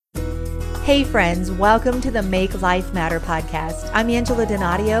Hey friends, welcome to the Make Life Matter podcast. I'm Angela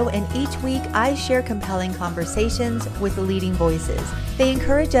Donadio, and each week I share compelling conversations with leading voices. They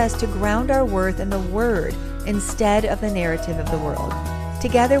encourage us to ground our worth in the Word instead of the narrative of the world.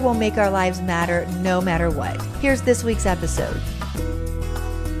 Together we'll make our lives matter no matter what. Here's this week's episode.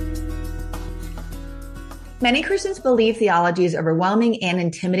 Many Christians believe theology is overwhelming and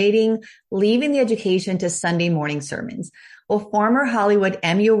intimidating, leaving the education to Sunday morning sermons. Well, former Hollywood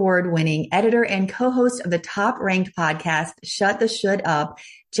Emmy Award-winning editor and co-host of the top-ranked podcast, Shut the Should Up,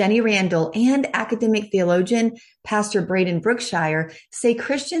 Jenny Randle, and academic theologian, Pastor Brayden Brookshier, say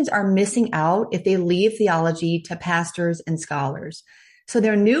Christians are missing out if they leave theology to pastors and scholars. So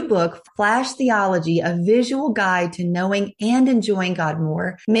their new book, Flash Theology, A Visual Guide to Knowing and Enjoying God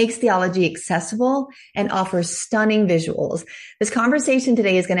More, makes theology accessible and offers stunning visuals. This conversation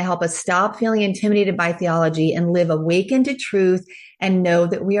today is going to help us stop feeling intimidated by theology and live awakened to truth and know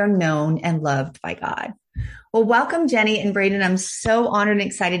that we are known and loved by God. Well, welcome, Jenny and Brayden. I'm so honored and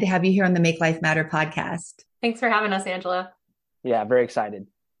excited to have you here on the Make Life Matter podcast. Thanks for having us, Angela. Yeah, very excited.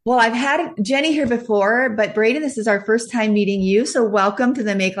 Well, I've had Jenny here before, but Brayden, this is our first time meeting you. So welcome to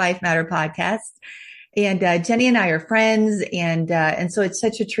the Make Life Matter podcast. And Jenny and I are friends. And so it's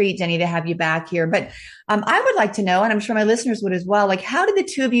such a treat, Jenny, to have you back here. But I would like to know, and I'm sure my listeners would as well, like, how did the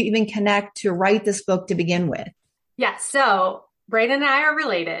two of you even connect to write this book to begin with? Yeah, so Brayden and I are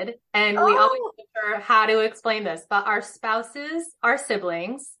related, and we always wonder how to explain this, but our spouses are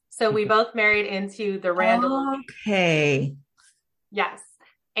siblings. So we both married into the Randle. Okay. Yes.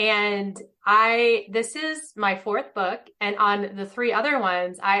 And this is my fourth book. And on the three other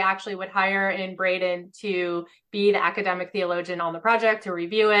ones, I actually would hire in Brayden to be the academic theologian on the project to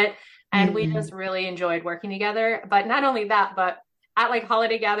review it. And we just really enjoyed working together. But not only that, but at like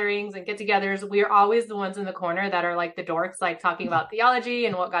holiday gatherings and get-togethers, we are always the ones in the corner that are like the dorks, like talking about theology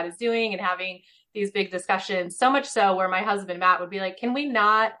and what God is doing and having these big discussions. So much so where my husband, Matt, would be like, can we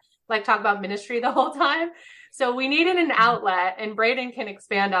not like talk about ministry the whole time? So we needed an outlet, and Brayden can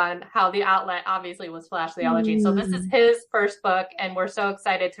expand on how the outlet obviously was Flash Theology. So this is his first book, and we're so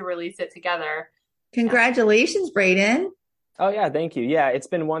excited to release it together. Congratulations, Brayden. Oh yeah, thank you. Yeah, it's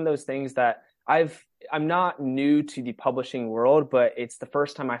been one of those things that I'm not new to the publishing world, but it's the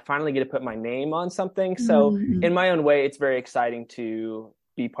first time I finally get to put my name on something. So in my own way, it's very exciting to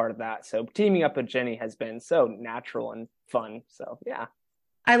be part of that. So teaming up with Jenny has been so natural and fun. So yeah.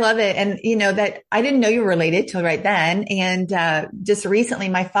 I love it. And you know that I didn't know you were related till right then. And just recently,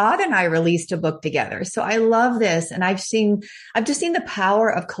 my father and I released a book together. So I love this. And I've just seen the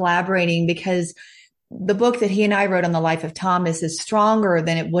power of collaborating, because the book that he and I wrote on the life of Thomas is stronger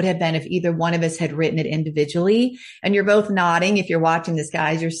than it would have been if either one of us had written it individually. And you're both nodding. If you're watching this,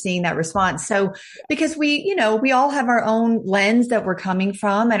 guys, you're seeing that response. So because we all have our own lens that we're coming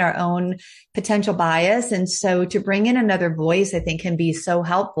from and our own potential bias. And so to bring in another voice, I think can be so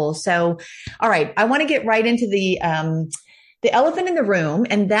helpful. So, all right, I want to get right into the elephant in the room,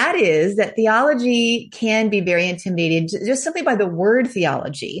 and that is that theology can be very intimidating just simply by the word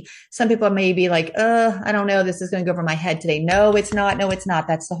theology. Some people may be like, I don't know, this is going to go over my head today. No, it's not. No, it's not.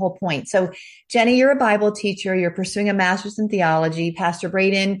 That's the whole point. So Jenny, you're a Bible teacher. You're pursuing a master's in theology. Pastor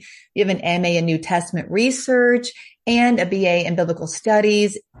Brayden, you have an MA in New Testament research and a BA in biblical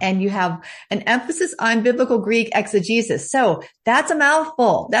studies, and you have an emphasis on biblical Greek exegesis. So that's a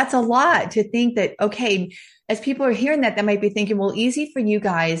mouthful. That's a lot to think that, okay, as people are hearing that, they might be thinking, well, easy for you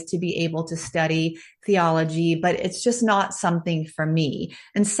guys to be able to study theology, but it's just not something for me.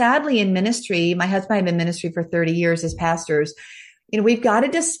 And sadly, in ministry, my husband and I have been in ministry for 30 years as pastors. We've got to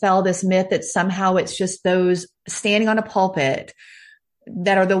dispel this myth that somehow it's just those standing on a pulpit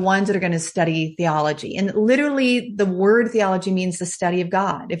that are the ones that are going to study theology. And literally the word theology means the study of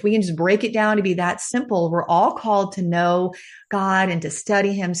God. If we can just break it down to be that simple, we're all called to know God and to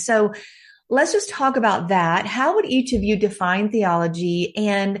study him. So let's just talk about that. How would each of you define theology?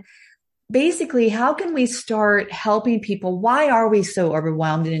 And basically, how can we start helping people? Why are we so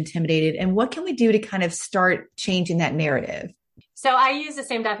overwhelmed and intimidated? And what can we do to kind of start changing that narrative? So I use the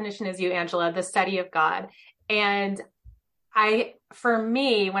same definition as you, Angela, the study of God. And for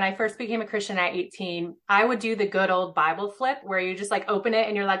me, when I first became a Christian at 18, I would do the good old Bible flip where you just like open it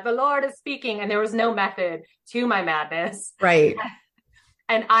and you're like, the Lord is speaking. And there was no method to my madness. Right.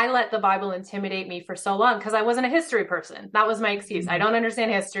 And I let the Bible intimidate me for so long because I wasn't a history person. That was my excuse. I don't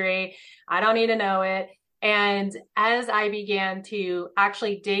understand history. I don't need to know it. And as I began to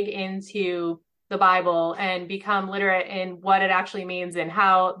actually dig into the Bible and become literate in what it actually means and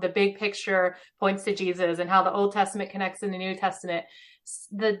how the big picture points to Jesus and how the Old Testament connects in the New Testament,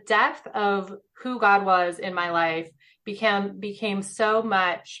 the depth of who God was in my life became so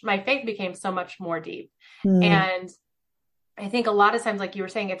much, my faith became so much more deep. Mm. And I think a lot of times, like you were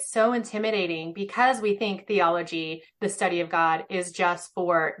saying, it's so intimidating because we think theology, the study of God, is just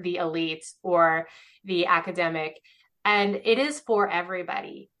for the elite or the academic. And it is for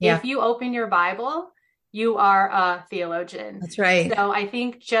everybody. Yeah. If you open your Bible, you are a theologian. That's right. So I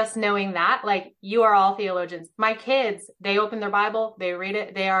think just knowing that, like, you are all theologians. My kids, they open their Bible, they read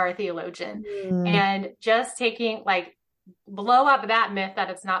it, they are a theologian. And just taking, like, blow up that myth that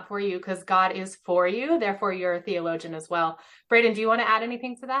it's not for you, because God is for you. Therefore, you're a theologian as well. Brayden, do you want to add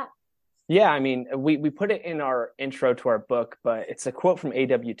anything to that? Yeah, I mean, we put it in our intro to our book, but it's a quote from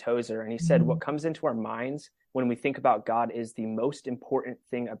A.W. Tozer. And he said, what comes into our minds when we think about God is the most important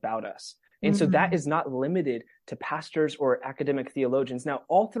thing about us. And so that is not limited to pastors or academic theologians. Now,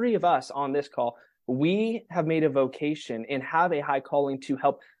 all three of us on this call, we have made a vocation and have a high calling to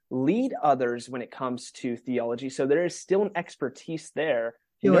help lead others when it comes to theology. So there is still an expertise there,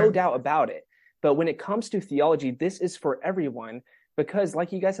 no doubt about it. But when it comes to theology, this is for everyone because,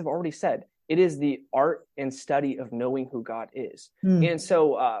 like you guys have already said, it is the art and study of knowing who God is. And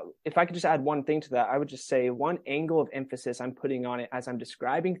so if I could just add one thing to that, I would just say one angle of emphasis I'm putting on it as I'm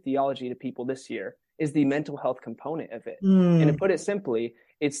describing theology to people this year is the mental health component of it. And to put it simply,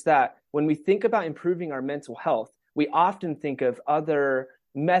 it's that when we think about improving our mental health, we often think of other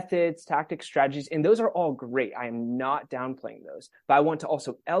methods, tactics, strategies, and those are all great. I am not downplaying those, but I want to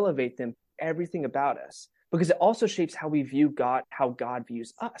also elevate them, everything about us, because it also shapes how we view God, how God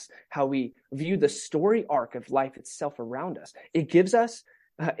views us, how we view the story arc of life itself around us. It gives us,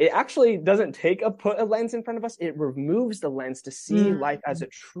 it actually doesn't put a lens in front of us. It removes the lens to see life as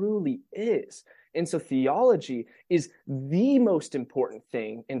it truly is. And so theology is the most important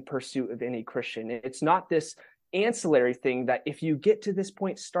thing in pursuit of any Christian. It's not this ancillary thing that if you get to this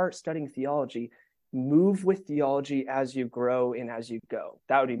point, start studying theology, move with theology as you grow and as you go.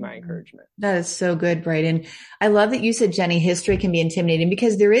 That would be my encouragement. That is so good, Brayden. I love that you said, Jenny, history can be intimidating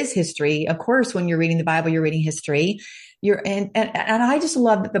because there is history. Of course, when you're reading the Bible, you're reading history. And I just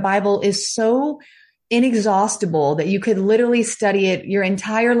love that the Bible is so inexhaustible that you could literally study it your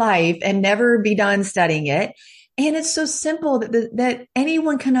entire life and never be done studying it. And it's so simple that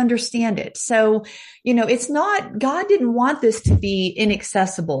anyone can understand it. So, it's not, God didn't want this to be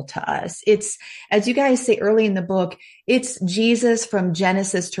inaccessible to us. It's, as you guys say early in the book, it's Jesus from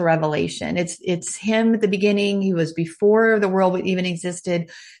Genesis to Revelation. It's him at the beginning. He was before the world even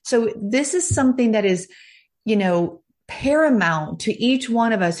existed. So this is something that is, paramount to each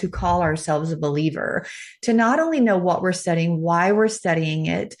one of us who call ourselves a believer, to not only know what we're studying, why we're studying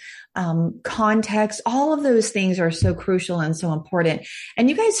it, context, all of those things are so crucial and so important. And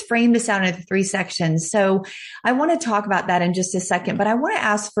you guys frame this out into 3 sections. So I want to talk about that in just a second, but I want to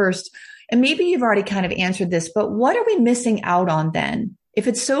ask first, and maybe you've already kind of answered this, but what are we missing out on then? If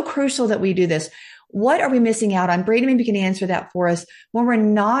it's so crucial that we do this, what are we missing out on? Brayden, maybe you can answer that for us when we're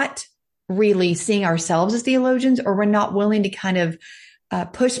not really seeing ourselves as theologians, or we're not willing to kind of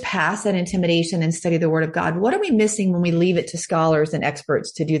push past that intimidation and study the Word of God. What are we missing when we leave it to scholars and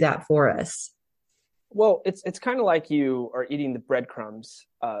experts to do that for us? Well, it's kind of like you are eating the breadcrumbs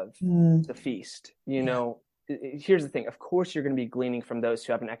of the feast. Here's the thing. Of course, you're going to be gleaning from those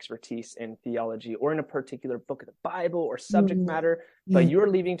who have an expertise in theology or in a particular book of the Bible or subject matter, but you're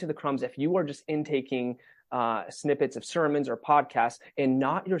leaving to the crumbs if you are just intaking snippets of sermons or podcasts and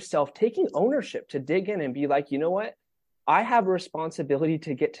not yourself taking ownership to dig in and be like, you know what? I have a responsibility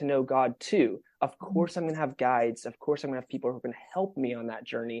to get to know God too. Of course, I'm going to have guides. Of course, I'm going to have people who are going to help me on that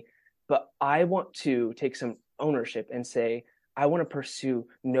journey. But I want to take some ownership and say, I want to pursue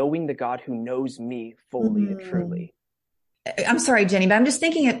knowing the God who knows me fully and truly. I'm sorry, Jenny, but I'm just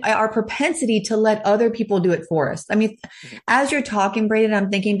thinking our propensity to let other people do it for us. I mean, as you're talking, Brayden,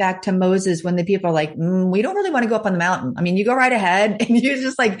 I'm thinking back to Moses when the people are like, we don't really want to go up on the mountain. I mean, you go right ahead and you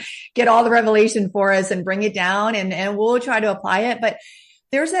just like get all the revelation for us and bring it down and we'll try to apply it. But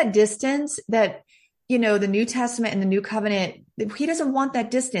there's that distance that, the New Testament and the New Covenant, he doesn't want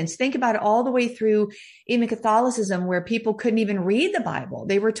that distance. Think about it all the way through even Catholicism, where people couldn't even read the Bible.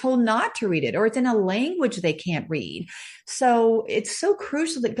 They were told not to read it, or it's in a language they can't read. So it's so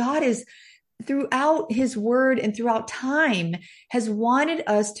crucial that God is, throughout his word and throughout time, has wanted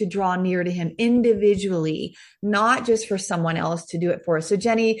us to draw near to him individually, not just for someone else to do it for us. So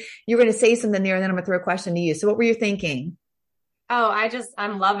Jenny, you're going to say something there and then I'm going to throw a question to you. So what were you thinking? Oh,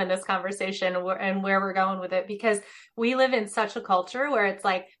 I'm loving this conversation and where we're going with it, because we live in such a culture where it's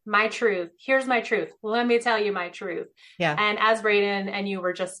like, my truth, here's my truth. Let me tell you my truth. Yeah. And as Brayden and you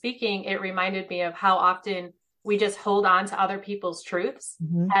were just speaking, it reminded me of how often we just hold on to other people's truths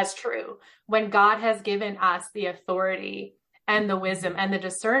as true, when God has given us the authority and the wisdom and the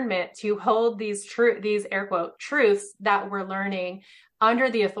discernment to hold these air quote truths that we're learning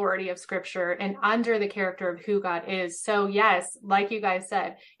under the authority of Scripture and under the character of who God is. So yes, like you guys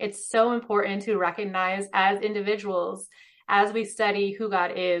said, it's so important to recognize as individuals, as we study who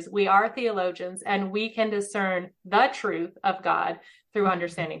God is, we are theologians and we can discern the truth of God through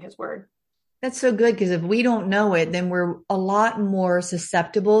understanding his word. That's so good, because if we don't know it, then we're a lot more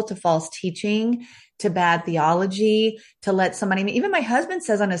susceptible to false teaching, to bad theology, to let somebody, even my husband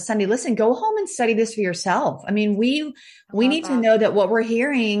says on a Sunday, listen, go home and study this for yourself. I mean, we need to know that what we're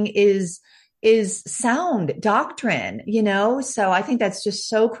hearing is sound doctrine, So I think that's just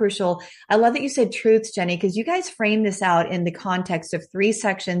so crucial. I love that you said truths, Jenny, because you guys frame this out in the context of 3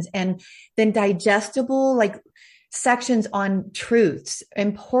 sections and then digestible, sections on truths,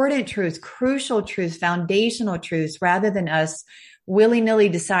 important truths, crucial truths, foundational truths, rather than us willy-nilly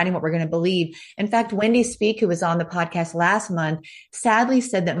deciding what we're going to believe. In fact, Wendy Speak, who was on the podcast last month, sadly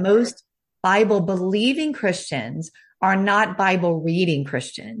said that most Bible-believing Christians are not Bible-reading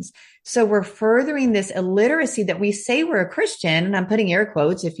Christians. So we're furthering this illiteracy that we say we're a Christian, and I'm putting air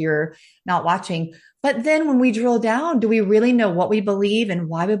quotes if you're not watching. But then when we drill down, do we really know what we believe and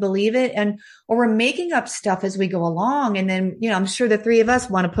why we believe it? Or we're making up stuff as we go along. And then, I'm sure the 3 of us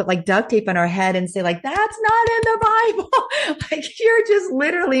want to put duct tape on our head and say that's not in the Bible. You're just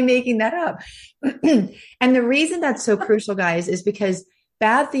literally making that up. And the reason that's so crucial, guys, is because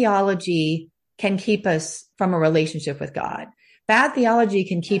bad theology can keep us from a relationship with God. Bad theology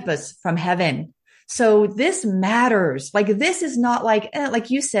can keep us from heaven. So this matters. This is not like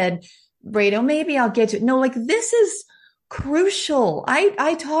you said, Brayden, maybe I'll get to it. No, this is crucial.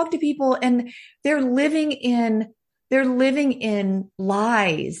 I talk to people and they're living in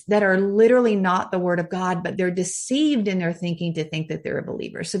lies that are literally not the word of God, but they're deceived in their thinking to think that they're a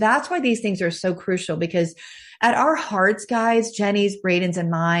believer. So that's why these things are so crucial, because at our hearts, guys, Jenny's, Brayden's,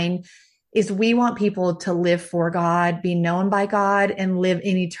 and mine, is we want people to live for God, be known by God, and live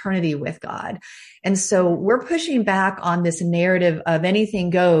in eternity with God. And so we're pushing back on this narrative of anything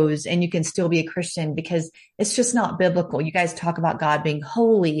goes and you can still be a Christian, because it's just not biblical. You guys talk about God being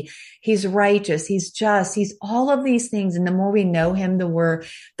holy. He's righteous. He's just. He's all of these things. And the more we know him, the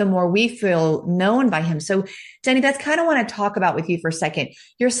more we feel known by him. So Jenny, that's kind of what I want to talk about with you for a second.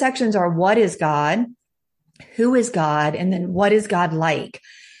 Your sections are what is God, who is God, and then what is God like?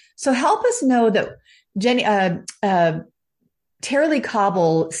 So help us know that Jenny, Terry Lee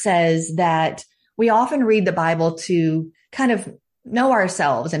Cobble says that we often read the Bible to kind of know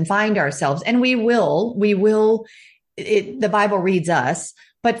ourselves and find ourselves. And we will, the Bible reads us,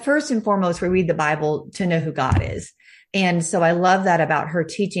 but first and foremost, we read the Bible to know who God is. And so I love that about her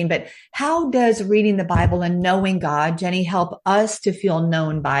teaching. But how does reading the Bible and knowing God, Jenny, help us to feel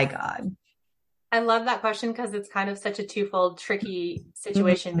known by God? I love that question, because it's kind of such a twofold tricky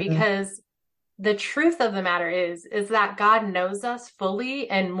situation, because the truth of the matter is that God knows us fully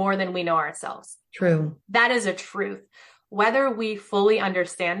and more than we know ourselves. True. That is a truth. Whether we fully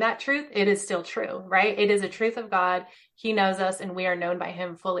understand that truth, it is still true, right? It is a truth of God. He knows us and we are known by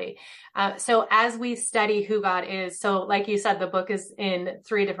him fully. So as we study who God is, so like you said, the book is in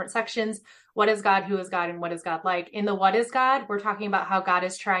 3 different sections. What is God, who is God, and what is God like? In the what is God, we're talking about how God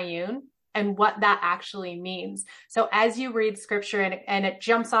is triune and what that actually means. So as you read scripture and it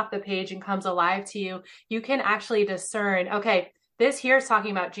jumps off the page and comes alive to you, you can actually discern, okay, this here is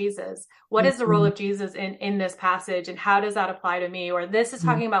talking about Jesus. What is the role of Jesus in this passage, and how does that apply to me? Or this is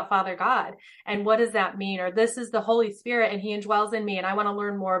talking about Father God, and what does that mean? Or this is the Holy Spirit and he indwells in me, and I want to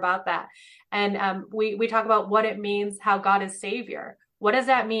learn more about that. And we talk about what it means, how God is Savior. What does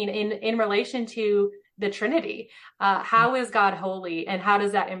that mean in relation to the Trinity? How is God holy, and how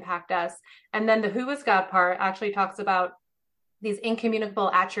does that impact us? And then the who is God part actually talks about these incommunicable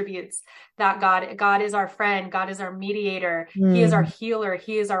attributes that God is our friend, God is our mediator, he is our healer,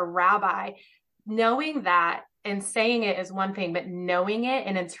 he is our rabbi. Knowing that and saying it is one thing, but knowing it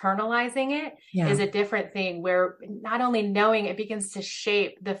and internalizing it is a different thing, where not only knowing it begins to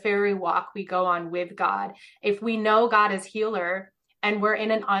shape the very walk we go on with God. If we know God is healer, and we're in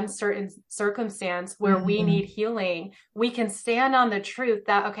an uncertain circumstance where we need healing, we can stand on the truth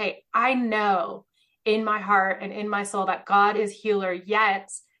that, okay, I know in my heart and in my soul that God is healer, yet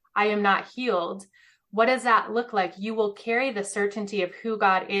I am not healed. What does that look like? You will carry the certainty of who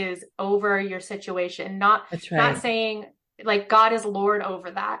God is over your situation. Not saying like God is Lord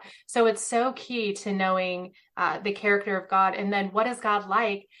over that. So it's so key to knowing the character of God. And then what is God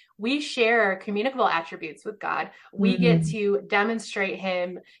like? We share communicable attributes with God. We get to demonstrate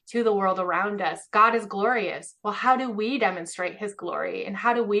him to the world around us. God is glorious. Well, how do we demonstrate his glory? And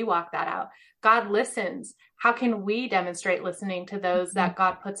how do we walk that out? God listens. How can we demonstrate listening to those that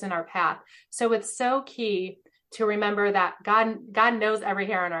God puts in our path? So it's so key to remember that God knows every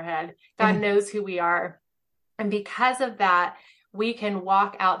hair on our head. God knows who we are. And because of that, we can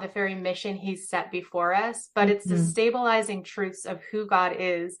walk out the very mission he's set before us. But it's the stabilizing truths of who God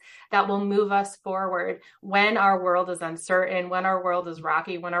is that will move us forward when our world is uncertain, when our world is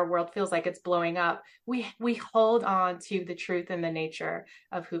rocky, when our world feels like it's blowing up. We hold on to the truth and the nature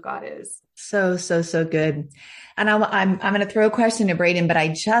of who God is. So good. And I'm going to throw a question to Brayden, but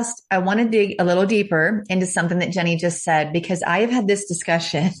I want to dig a little deeper into something that Jenny just said, because I have had this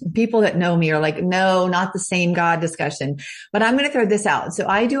discussion. People that know me are like, no, not the same God discussion, but I'm going to throw this out. So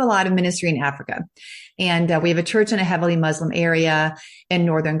I do a lot of ministry in Africa, and we have a church in a heavily Muslim area in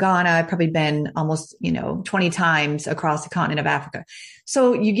northern Ghana. I've probably been almost, 20 times across the continent of Africa.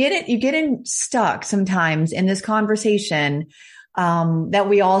 So you get stuck sometimes in this conversation that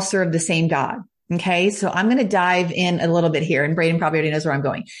we all serve the same God. Okay. So I'm going to dive in a little bit here, and Brayden probably already knows where I'm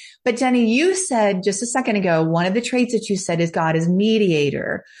going. But Jenny, you said just a second ago, one of the traits that you said is God is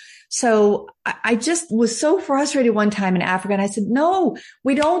mediator. So I just was so frustrated one time in Africa, and I said, no,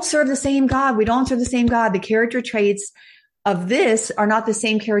 we don't serve the same God. We don't serve the same God. The character traits of this are not the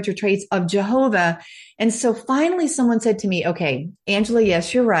same character traits of Jehovah. And so finally someone said to me, okay, Angela,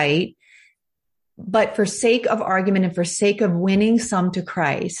 yes, you're right. But for sake of argument and for sake of winning some to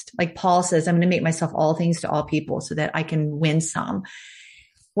Christ, like Paul says, I'm going to make myself all things to all people so that I can win some.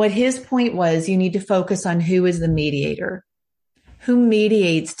 What his point was, you need to focus on who is the mediator, who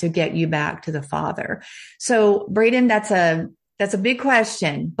mediates to get you back to the Father. So Brayden, that's a big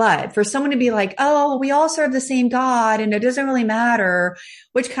question, but for someone to be like, oh, we all serve the same God and it doesn't really matter,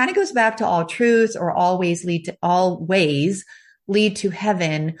 which kind of goes back to all truths or always lead to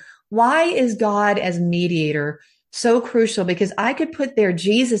heaven. Why is God as mediator so crucial? Because I could put there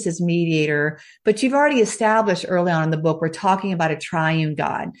Jesus as mediator, but you've already established early on in the book, we're talking about a triune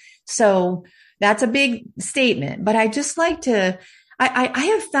God. So that's a big statement, but I just like to, I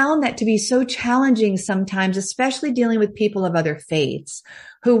have found that to be so challenging sometimes, especially dealing with people of other faiths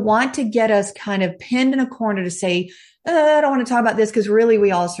who want to get us kind of pinned in a corner to say, I don't want to talk about this because really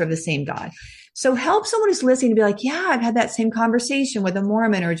we all serve the same God. So help someone who's listening to be like, yeah, I've had that same conversation with a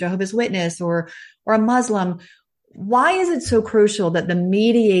Mormon or a Jehovah's Witness or a Muslim. Why is it so crucial that the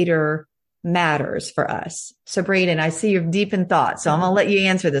mediator matters for us? So Brayden, I see you're deep in thought, so I'm going to let you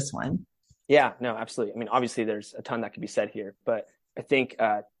answer this one. Yeah, no, absolutely. I mean, obviously there's a ton that could be said here, but I think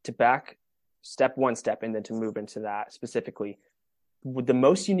to back one step and then to move into that specifically, the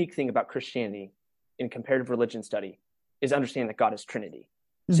most unique thing about Christianity in comparative religion study is understanding that God is Trinity.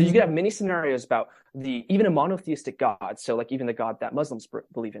 So you could have many scenarios about even a monotheistic God. So like even the God that Muslims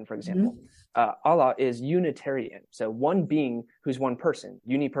believe in, for example, Allah is Unitarian. So one being who's one person,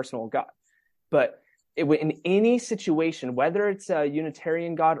 unipersonal God. But in any situation, whether it's a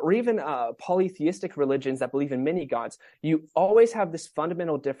Unitarian God or even polytheistic religions that believe in many gods, you always have this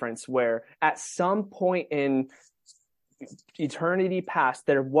fundamental difference where at some point in eternity past,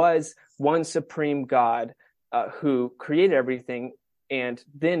 there was one supreme God who created everything, and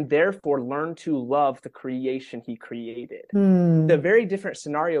then therefore learn to love the creation he created. The very different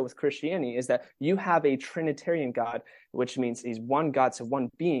scenario with Christianity is that you have a Trinitarian God, which means he's one God, so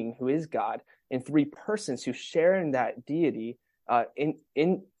one being who is God, and three persons who share in that deity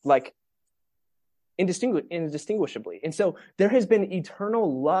indistinguishably. And so there has been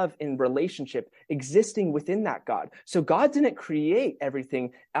eternal love and relationship existing within that God. So God didn't create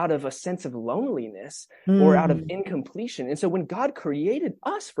everything out of a sense of loneliness or out of incompletion. And so when God created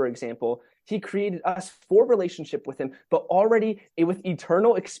us, for example, he created us for relationship with him, but already with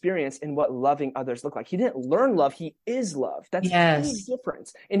eternal experience in what loving others look like. He didn't learn love. He is love. That's a huge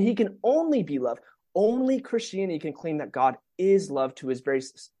difference. And he can only be love. Only Christianity can claim that God is love to his very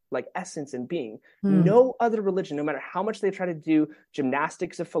essence and being. No other religion, no matter how much they try to do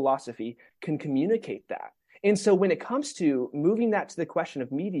gymnastics of philosophy, can communicate that. And so when it comes to moving that to the question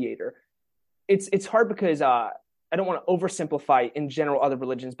of mediator, it's hard because I don't want to oversimplify in general other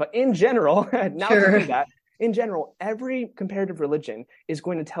religions, but in general, in general, every comparative religion is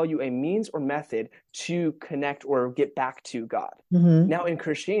going to tell you a means or method to connect or get back to God. Now in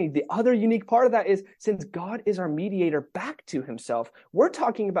Christianity, the other unique part of that is since God is our mediator back to himself, we're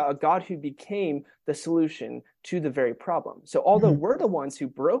talking about a God who became the solution to the very problem. So although we're the ones who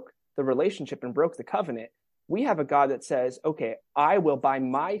broke the relationship and broke the covenant, We have a God that says, okay, I will by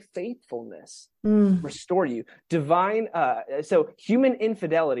my faithfulness restore you. So human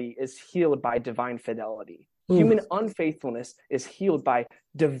infidelity is healed by divine fidelity. Human unfaithfulness is healed by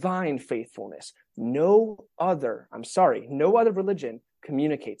divine faithfulness. No other religion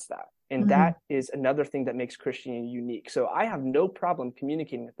communicates that. And that is another thing that makes Christianity unique. So I have no problem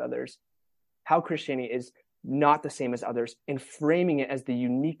communicating with others how Christianity is not the same as others and framing it as the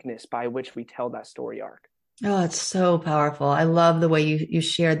uniqueness by which we tell that story arc. Oh, it's so powerful. I love the way you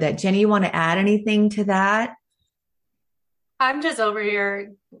shared that. Jenny, you want to add anything to that? I'm just over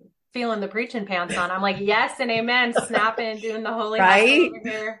here feeling the preaching pants on. I'm like, yes and amen, snapping, doing the holy right over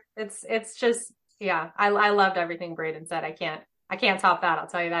here. It's just, yeah, I loved everything Brayden said. I can't top that. I'll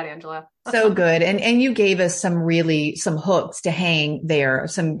tell you that, Angela. So good. And you gave us some hooks to hang there,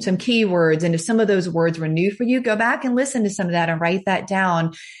 some keywords. And if some of those words were new for you, go back and listen to some of that and write that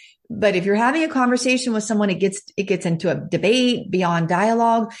down. But if you're having a conversation with someone, it gets into a debate beyond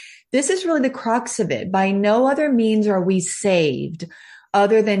dialogue. This is really the crux of it. By no other means are we saved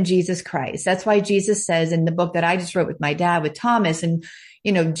other than Jesus Christ. That's why Jesus says in the book that I just wrote with my dad, with Thomas, and,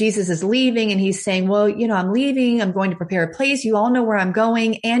 Jesus is leaving and he's saying, well, I'm leaving. I'm going to prepare a place. You all know where I'm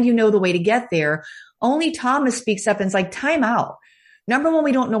going and you know the way to get there. Only Thomas speaks up and it's like, time out. Number one,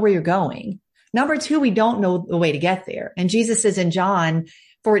 we don't know where you're going. Number two, we don't know the way to get there. And Jesus says in John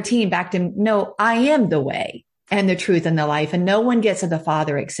 14 back to him, no, I am the way and the truth and the life, and no one gets to the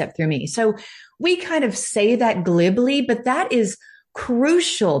Father except through me. So we kind of say that glibly, but that is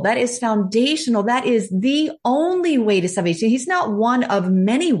crucial. That is foundational. That is the only way to salvation. He's not one of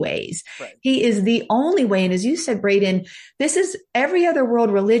many ways. Right. He is the only way. And as you said, Brayden, this is every other world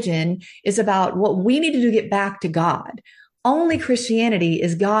religion is about what we need to do to get back to God. Only Christianity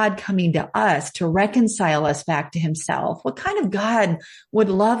is God coming to us to reconcile us back to himself. What kind of God would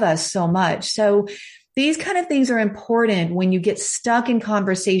love us so much? So these kind of things are important when you get stuck in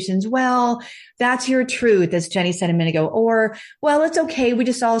conversations. Well, that's your truth, as Jenny said a minute ago, or, well, it's okay. We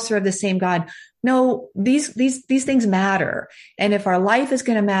just all serve the same God. No, these things matter. And if our life is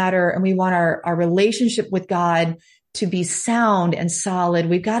going to matter and we want our relationship with God to be sound and solid,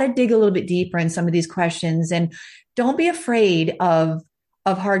 we've got to dig a little bit deeper in some of these questions. And don't be afraid of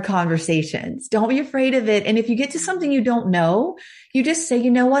hard conversations. Don't be afraid of it. And if you get to something you don't know, you just say,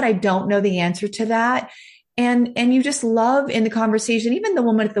 you know what? I don't know the answer to that. And you just love in the conversation. Even the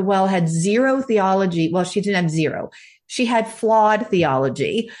woman at the well had zero theology. Well, she didn't have zero. She had flawed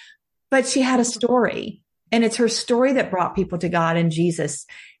theology, but she had a story. And it's her story that brought people to God and Jesus,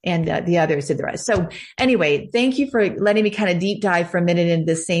 and the others did the rest. So anyway, thank you for letting me kind of deep dive for a minute into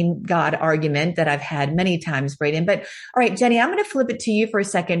the same God argument that I've had many times, Brayden. But all right, Jenny, I'm going to flip it to you for a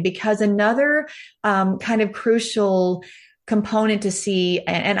second, because another kind of crucial component to see,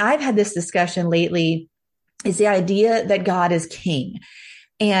 and I've had this discussion lately, is the idea that God is king.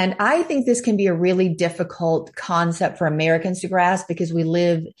 And I think this can be a really difficult concept for Americans to grasp, because we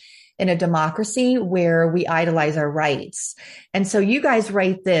live in a democracy where we idolize our rights. And so you guys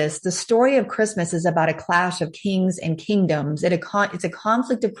write this: the story of Christmas is about a clash of kings and kingdoms. It's a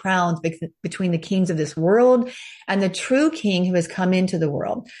conflict of crowns between the kings of this world and the true king who has come into the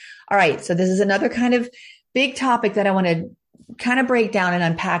world. All right. So this is another kind of big topic that I want to kind of break down and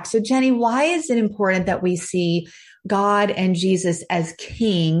unpack. So Jenny, why is it important that we see God and Jesus as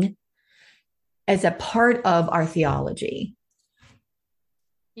king as a part of our theology?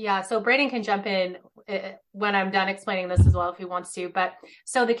 Yeah, so Brayden can jump in when I'm done explaining this as well if he wants to. But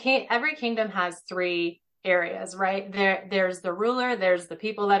so every kingdom has three areas, right? There's the ruler, there's the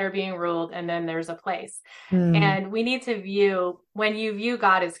people that are being ruled, and then there's a place. And we need to when you view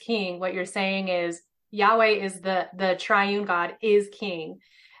God as king, what you're saying is Yahweh is the triune God, is king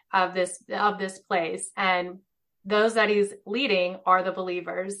of this place. And those that he's leading are the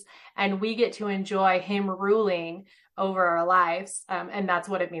believers, and we get to enjoy him ruling over our lives. And that's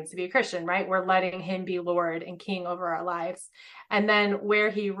what it means to be a Christian, right? We're letting him be Lord and King over our lives. And then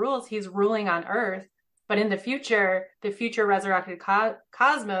where he rules, he's ruling on earth. But in the future resurrected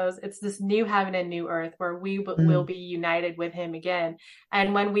cosmos, it's this new heaven and new earth where we will be united with him again.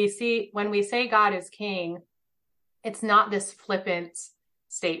 And when we say God is king, it's not this flippant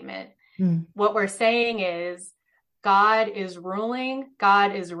statement. What we're saying is God is ruling,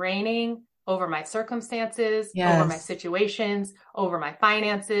 God is reigning over my circumstances, over my situations, over my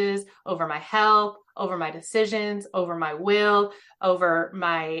finances, over my health, over my decisions, over my will, over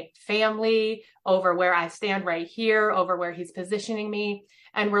my family, over where I stand right here, over where he's positioning me.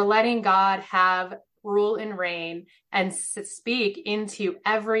 And we're letting God have rule and reign and speak into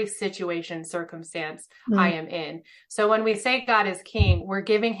every situation, circumstance I am in. So when we say God is king, we're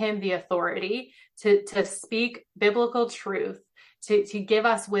giving him the authority to speak biblical truth, to give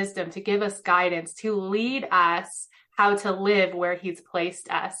us wisdom, to give us guidance, to lead us how to live where he's placed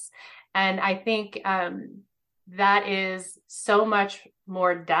us. And I think that is so much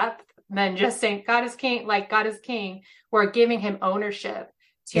more depth than just saying God is king, like God is king. We're giving him ownership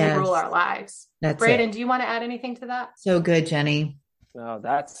to rule our lives. That's Brayden, it. do you want to add anything to that? So good, Jenny. No,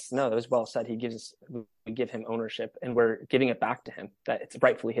 that was well said. We give him ownership and we're giving it back to him, that it's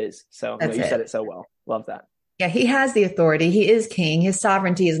rightfully his. So you said it so well. Love that. Yeah, he has the authority. He is king. His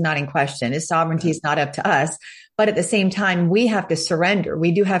sovereignty is not in question. His sovereignty is not up to us. But at the same time, we have to surrender.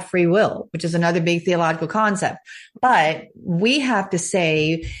 We do have free will, which is another big theological concept. But we have to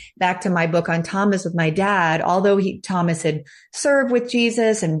say, back to my book on Thomas with my dad, although Thomas had served with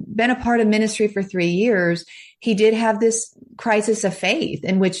Jesus and been a part of ministry for 3 years, he did have this crisis of faith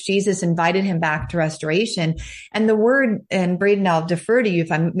in which Jesus invited him back to restoration. And the word, and Brayden, I'll defer to you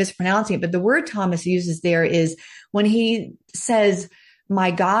if I'm mispronouncing it, but the word Thomas uses there is when he says, my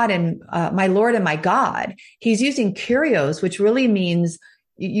God and my Lord and my God, he's using kurios, which really means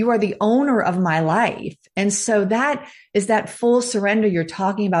you are the owner of my life. And so that is that full surrender you're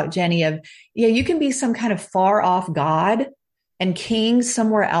talking about, Jenny, of, you can be some kind of far off God and king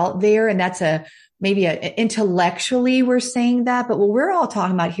somewhere out there. And that's maybe intellectually we're saying that, but what we're all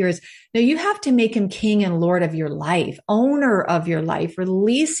talking about here is, no, you have to make him king and Lord of your life, owner of your life,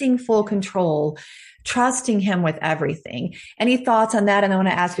 releasing full control, trusting him with everything. Any thoughts on that? And I want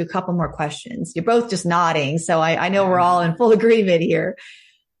to ask you a couple more questions. You're both just nodding, so I know we're all in full agreement here.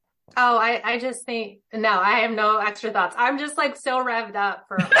 Oh, I just think, no, I have no extra thoughts. I'm just like so revved up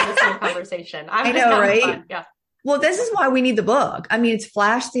for this whole conversation. I know, right? Fun. Yeah. Well, this is why we need the book. I mean, it's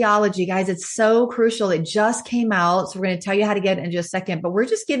flash theology, guys. It's so crucial. It just came out. So we're going to tell you how to get it in just a second, but we're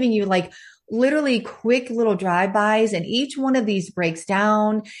just giving you like literally quick little drive-bys, and each one of these breaks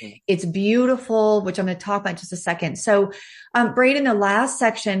down. It's beautiful, which I'm going to talk about in just a second. So, Brayden, the last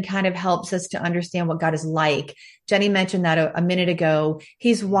section kind of helps us to understand what God is like. Jenny mentioned that a minute ago.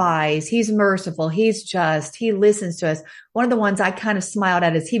 He's wise. He's merciful. He's just. He listens to us. One of the ones I kind of smiled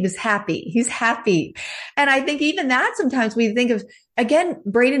at is he was happy. He's happy. And I think even that sometimes we think of, again,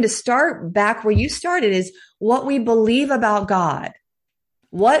 Brayden, to start back where you started is what we believe about God.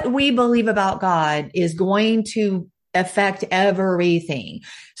 What we believe about God is going to affect everything.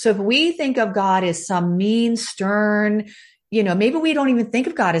 So if we think of God as some mean, stern, maybe we don't even think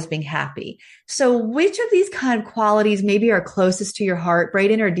of God as being happy. So which of these kind of qualities maybe are closest to your heart,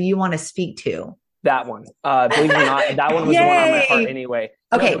 Brayden, or do you want to speak to? That one. Believe it or not, that one was the one on my heart anyway.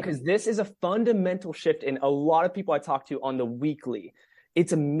 Okay. Because this is a fundamental shift in a lot of people I talk to on the weekly.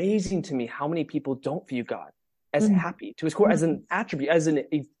 It's amazing to me how many people don't view God as happy, to his core, as an attribute, as an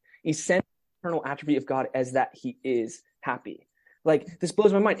essential eternal attribute of God, as that he is happy. Like, this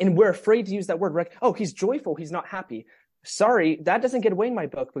blows my mind. And we're afraid to use that word. We're like, oh, he's joyful, he's not happy. Sorry, that doesn't get away in my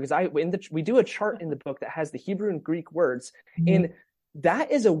book, because we do a chart in the book that has the Hebrew and Greek words. And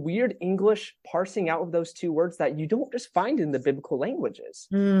that is a weird English parsing out of those two words that you don't just find in the biblical languages.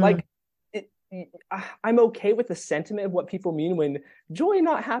 Like, I'm okay with the sentiment of what people mean when joy,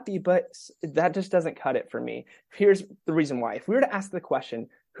 not happy, but that just doesn't cut it for me. Here's the reason why. If we were to ask the question,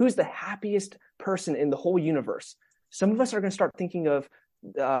 who's the happiest person in the whole universe? Some of us are going to start thinking of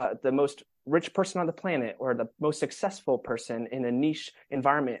the most rich person on the planet, or the most successful person in a niche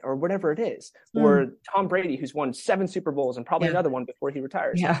environment, or whatever it is, or Tom Brady, who's won 7 Super Bowls and probably another one before he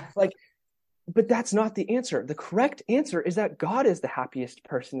retires. But that's not the answer. The correct answer is that God is the happiest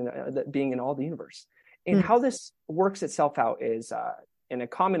person being in all the universe. And how this works itself out is in a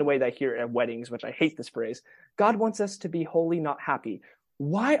common way that I hear at weddings, which I hate this phrase. God wants us to be holy, not happy.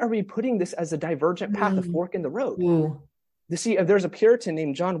 Why are we putting this as a divergent path, a fork in the road? You see, there's a Puritan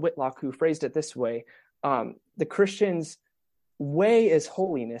named John Whitlock who phrased it this way. The Christian's way is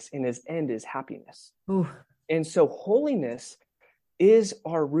holiness and his end is happiness. And so holiness is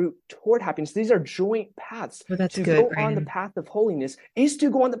our route toward happiness. These are joint paths. To go on the path of holiness is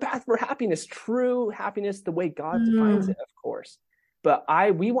to go on the path for happiness, true happiness, the way God defines it, of course. But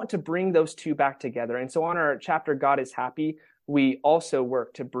we want to bring those two back together. And so on our chapter, God is Happy, we also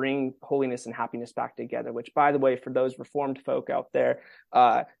work to bring holiness and happiness back together, which, by the way, for those Reformed folk out there,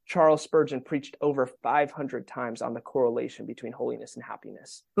 Charles Spurgeon preached over 500 times on the correlation between holiness and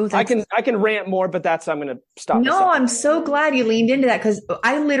happiness. I can rant more, but I'm going to stop. No, I'm so glad you leaned into that, because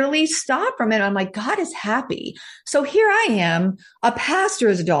I literally stopped from it. I'm like, God is happy. So here I am, a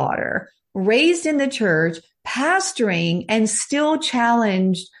pastor's daughter, raised in the church, pastoring, and still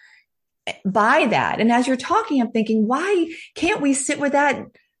challenged by that. And as you're talking, I'm thinking, why can't we sit with that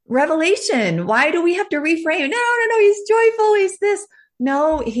revelation? Why do we have to reframe? No, he's joyful. He's this.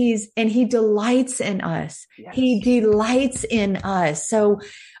 No, he delights in us. Yes. He delights in us. So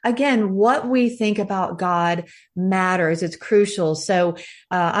again, what we think about God matters. It's crucial. So,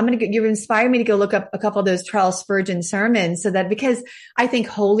 you've inspired me to go look up a couple of those Charles Spurgeon sermons because I think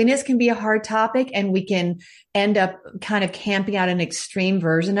holiness can be a hard topic and we can end up kind of camping out an extreme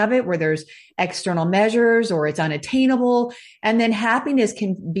version of it where there's external measures or it's unattainable. And then happiness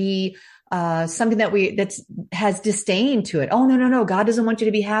can be something that has disdain to it. Oh, no. God doesn't want you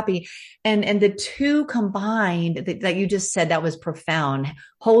to be happy. And the two combined that you just said, that was profound.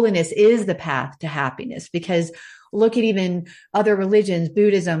 Holiness is the path to happiness, because look at even other religions,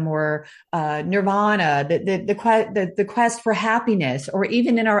 Buddhism or Nirvana, the quest for happiness, or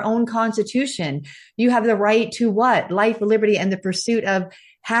even in our own Constitution, you have the right to what? Life, liberty, and the pursuit of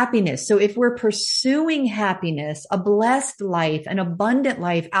happiness. So if we're pursuing happiness, a blessed life, an abundant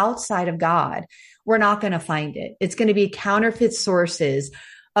life outside of God, we're not going to find it. It's going to be counterfeit sources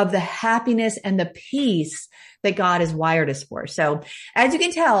of the happiness and the peace that God has wired us for. So as you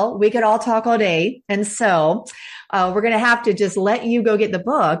can tell, we could all talk all day. And so, we're going to have to just let you go get the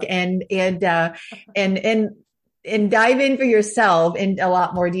book and dive in for yourself in a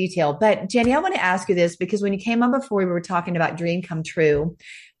lot more detail. But Jenny, I want to ask you this, because when you came on before, we were talking about dream come true,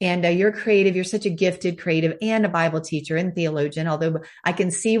 and you're creative. You're such a gifted creative and a Bible teacher and theologian, although I can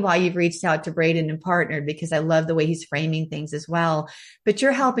see why you've reached out to Brayden and partnered, because I love the way he's framing things as well. But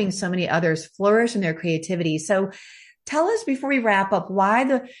you're helping so many others flourish in their creativity. So tell us, before we wrap up,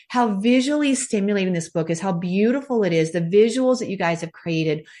 how visually stimulating this book is, how beautiful it is, the visuals that you guys have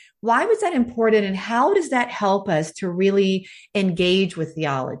created. Why was that important, and how does that help us to really engage with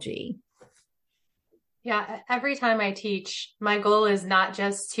theology? Yeah, every time I teach, my goal is not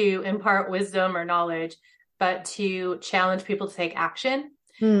just to impart wisdom or knowledge, but to challenge people to take action.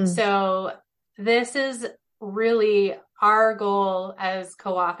 So this is really our goal as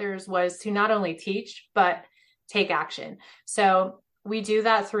co-authors, was to not only teach, but take action. So we do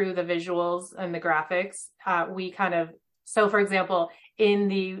that through the visuals and the graphics. So for example, in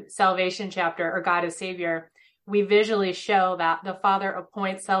the salvation chapter, or God is Savior, we visually show that the Father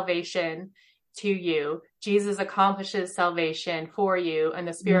appoints salvation to you. Jesus accomplishes salvation for you, and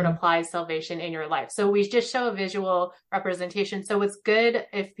the Spirit applies salvation in your life. So we just show a visual representation. So it's good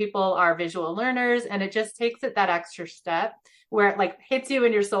if people are visual learners, and it just takes it that extra step where it like hits you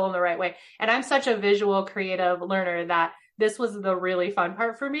in your soul in the right way. And I'm such a visual creative learner that this was the really fun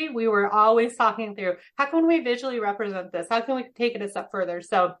part for me. We were always talking through, how can we visually represent this? How can we take it a step further?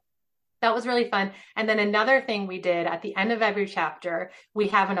 So that was really fun. And then another thing we did at the end of every chapter, we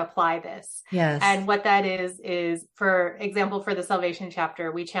have an apply this. Yes. And what that is, for example, for the salvation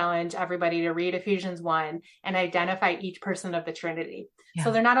chapter, we challenge everybody to read Ephesians 1 and identify each person of the Trinity. Yeah.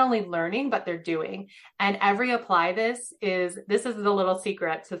 So they're not only learning, but they're doing. And every apply this is the little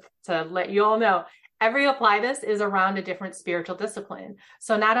secret to let you all know. Every apply this is around a different spiritual discipline.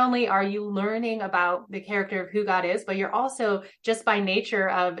 So not only are you learning about the character of who God is, but you're also, just by nature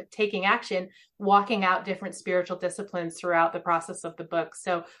of taking action, walking out different spiritual disciplines throughout the process of the book.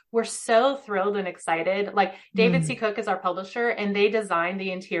 So we're so thrilled and excited. Like David C. Cook is our publisher, and they designed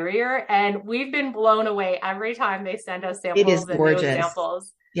the interior, and we've been blown away every time they send us samples. It is gorgeous. And new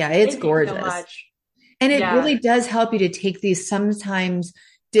examples. Yeah, it's Thank gorgeous. You so much. And it really does help you to take these sometimes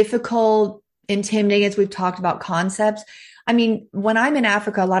difficult, intimidating, as we've talked about, concepts. I mean, when I'm in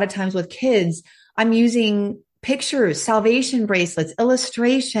Africa, a lot of times with kids, I'm using pictures, salvation bracelets,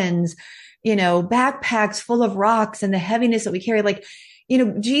 illustrations, backpacks full of rocks and the heaviness that we carry. Like,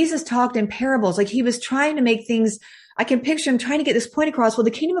 Jesus talked in parables. Like, he was trying to make things, I can picture him trying to get this point across. Well,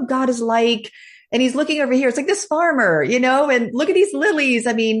 the kingdom of God is like, and he's looking over here. It's like this farmer, and look at these lilies.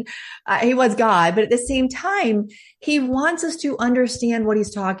 I mean, he was God, but at the same time, he wants us to understand what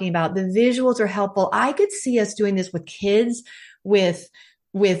he's talking about. The visuals are helpful. I could see us doing this with kids, with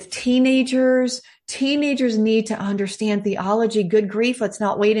teenagers. Teenagers need to understand theology. Good grief. Let's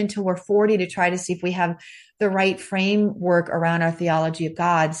not wait until we're 40 to try to see if we have the right framework around our theology of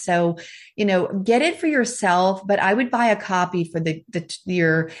God. So, get it for yourself, but I would buy a copy for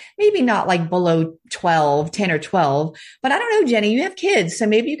your, maybe not like below 10 or 12, but I don't know, Jenny, you have kids, so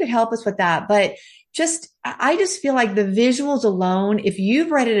maybe you could help us with that. But I just feel like the visuals alone, if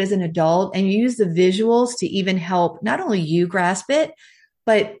you've read it as an adult and you use the visuals to even help not only you grasp it,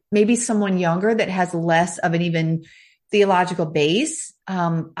 but maybe someone younger that has less of an even theological base.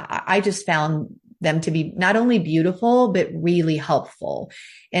 I just found them to be not only beautiful, but really helpful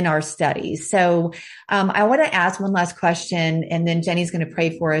in our studies. So I want to ask one last question, and then Jenny's going to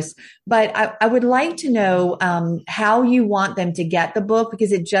pray for us. But I would like to know how you want them to get the book,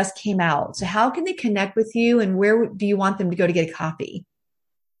 because it just came out. So how can they connect with you, and where do you want them to go to get a copy?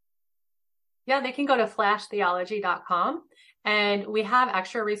 Yeah, they can go to flashtheology.com. And we have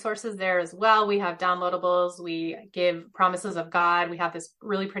extra resources there as well. We have downloadables. We give promises of God. We have this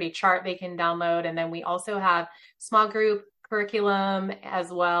really pretty chart they can download. And then we also have small group curriculum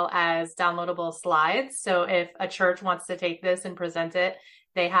as well as downloadable slides. So if a church wants to take this and present it,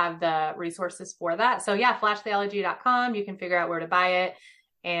 they have the resources for that. So yeah, flashtheology.com. You can figure out where to buy it,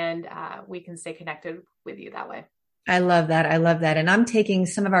 and we can stay connected with you that way. I love that. I love that. And I'm taking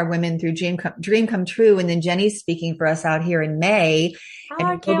some of our women through Dream Come True. And then Jenny's speaking for us out here in May. And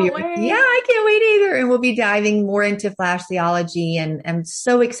I can't wait. Yeah, I can't wait either. And we'll be diving more into Flash Theology. And I'm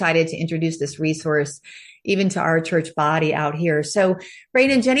so excited to introduce this resource even to our church body out here. So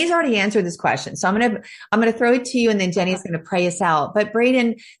Brayden, Jenny's already answered this question. So I'm going to throw it to you, and then Jenny's going to pray us out. But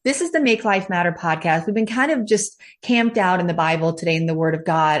Brayden, this is the Make Life Matter podcast. We've been kind of just camped out in the Bible today, in the Word of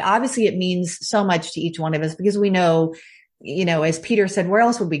God. Obviously it means so much to each one of us, because we know, as Peter said, where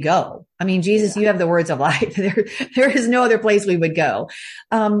else would we go? I mean, Jesus, You have the words of life. There is no other place we would go.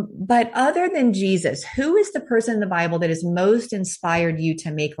 But other than Jesus, who is the person in the Bible that has most inspired you to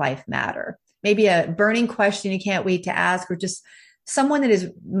make life matter? Maybe a burning question you can't wait to ask, or just someone that is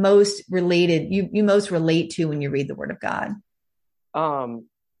most related, you most relate to when you read the Word of God.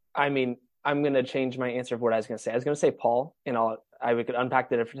 I mean, I'm going to change my answer of what I was going to say. I was going to say Paul, and we could unpack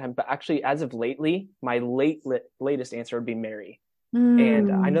that different time. But actually, as of lately, my latest answer would be Mary.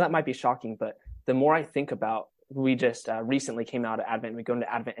 And I know that might be shocking, but the more I think about, we just recently came out of Advent. We go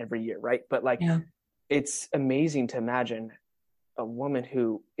into Advent every year, right? But It's amazing to imagine a woman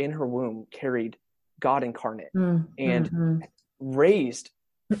who in her womb carried God incarnate and raised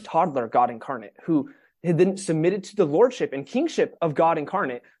toddler God incarnate, who had then submitted to the lordship and kingship of God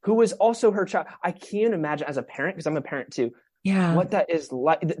incarnate, who was also her child. I can't imagine, as a parent, because I'm a parent too, what that is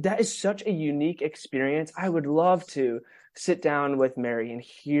like. That is such a unique experience. I would love to sit down with Mary and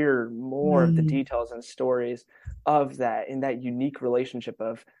hear more of the details and stories of that, in that unique relationship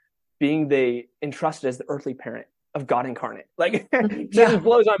of being entrusted as the earthly parent of God incarnate. It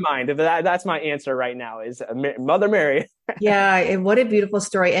blows my mind. That's my answer right now, is Mother Mary. Yeah. What a beautiful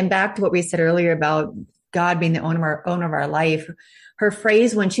story. And back to what we said earlier about God being the owner of our life, her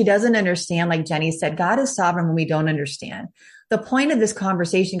phrase, when she doesn't understand, like Jenny said, God is sovereign when we don't understand. The point of this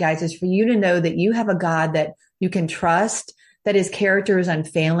conversation, guys, is for you to know that you have a God that you can trust, that his character is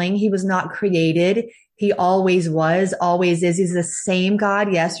unfailing. He was not created. He always was, always is. He's the same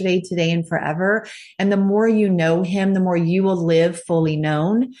God yesterday, today, and forever. And the more you know him, the more you will live fully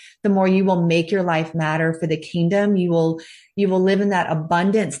known, the more you will make your life matter for the kingdom. You will live in that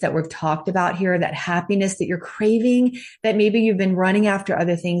abundance that we've talked about here, that happiness that you're craving, that maybe you've been running after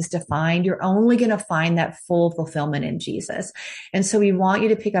other things to find. You're only going to find that full fulfillment in Jesus. And so we want you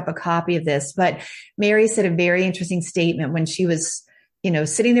to pick up a copy of this. But Mary said a very interesting statement when she was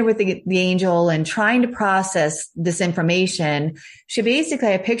sitting there with the angel and trying to process this information. She basically,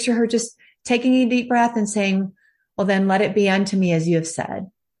 I picture her just taking a deep breath and saying, well, then let it be unto me as you have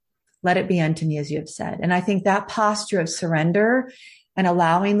said. Let it be unto me as you have said. And I think that posture of surrender and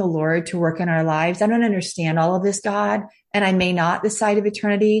allowing the Lord to work in our lives. I don't understand all of this, God, and I may not this side of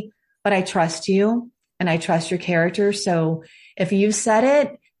eternity, but I trust you and I trust your character. So if you've said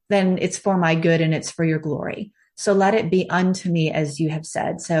it, then it's for my good and it's for your glory. So let it be unto me as you have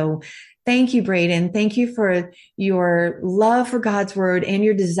said. So thank you, Brayden. Thank you for your love for God's word and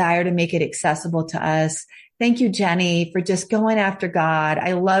your desire to make it accessible to us. Thank you, Jenny, for just going after God.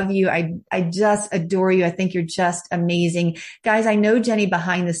 I love you. I just adore you. I think you're just amazing. Guys, I know Jenny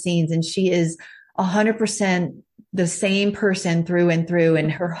behind the scenes, and she is 100% the same person through and through,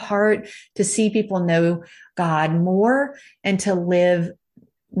 and her heart to see people know God more and to live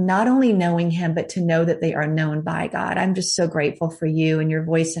not only knowing him, but to know that they are known by God. I'm just so grateful for you and your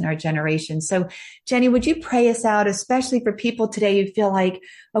voice in our generation. So Jenny, would you pray us out, especially for people today who feel like,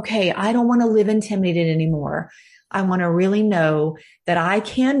 okay, I don't want to live intimidated anymore. I want to really know that I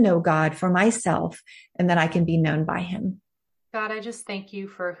can know God for myself and that I can be known by him. God, I just thank you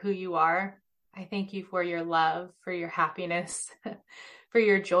for who you are. I thank you for your love, for your happiness, for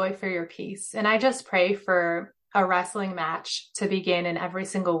your joy, for your peace. And I just pray for a wrestling match to begin in every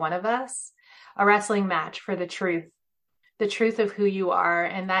single one of us, a wrestling match for the truth of who you are,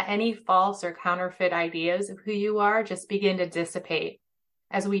 and that any false or counterfeit ideas of who you are just begin to dissipate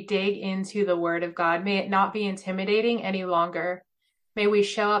as we dig into the word of God. May it not be intimidating any longer. May we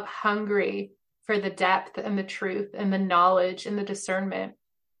show up hungry for the depth and the truth and the knowledge and the discernment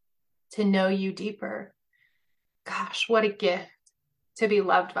to know you deeper. Gosh, what a gift to be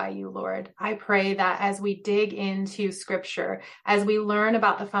loved by you, Lord. I pray that as we dig into scripture, as we learn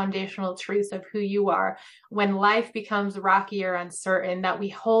about the foundational truths of who you are, when life becomes rocky or uncertain, that we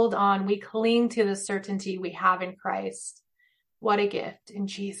hold on, we cling to the certainty we have in Christ. What a gift. In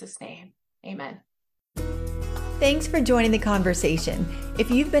Jesus' name, amen. Thanks for joining the conversation. If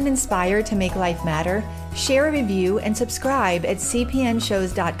you've been inspired to make life matter, share a review and subscribe at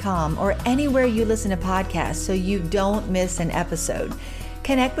cpnshows.com or anywhere you listen to podcasts so you don't miss an episode.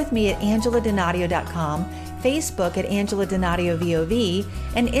 Connect with me at angeladonadio.com, Facebook at Angela Donadio VOV,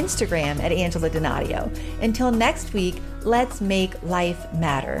 and Instagram at Angela Donadio. Until next week, let's make life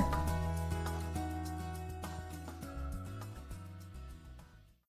matter.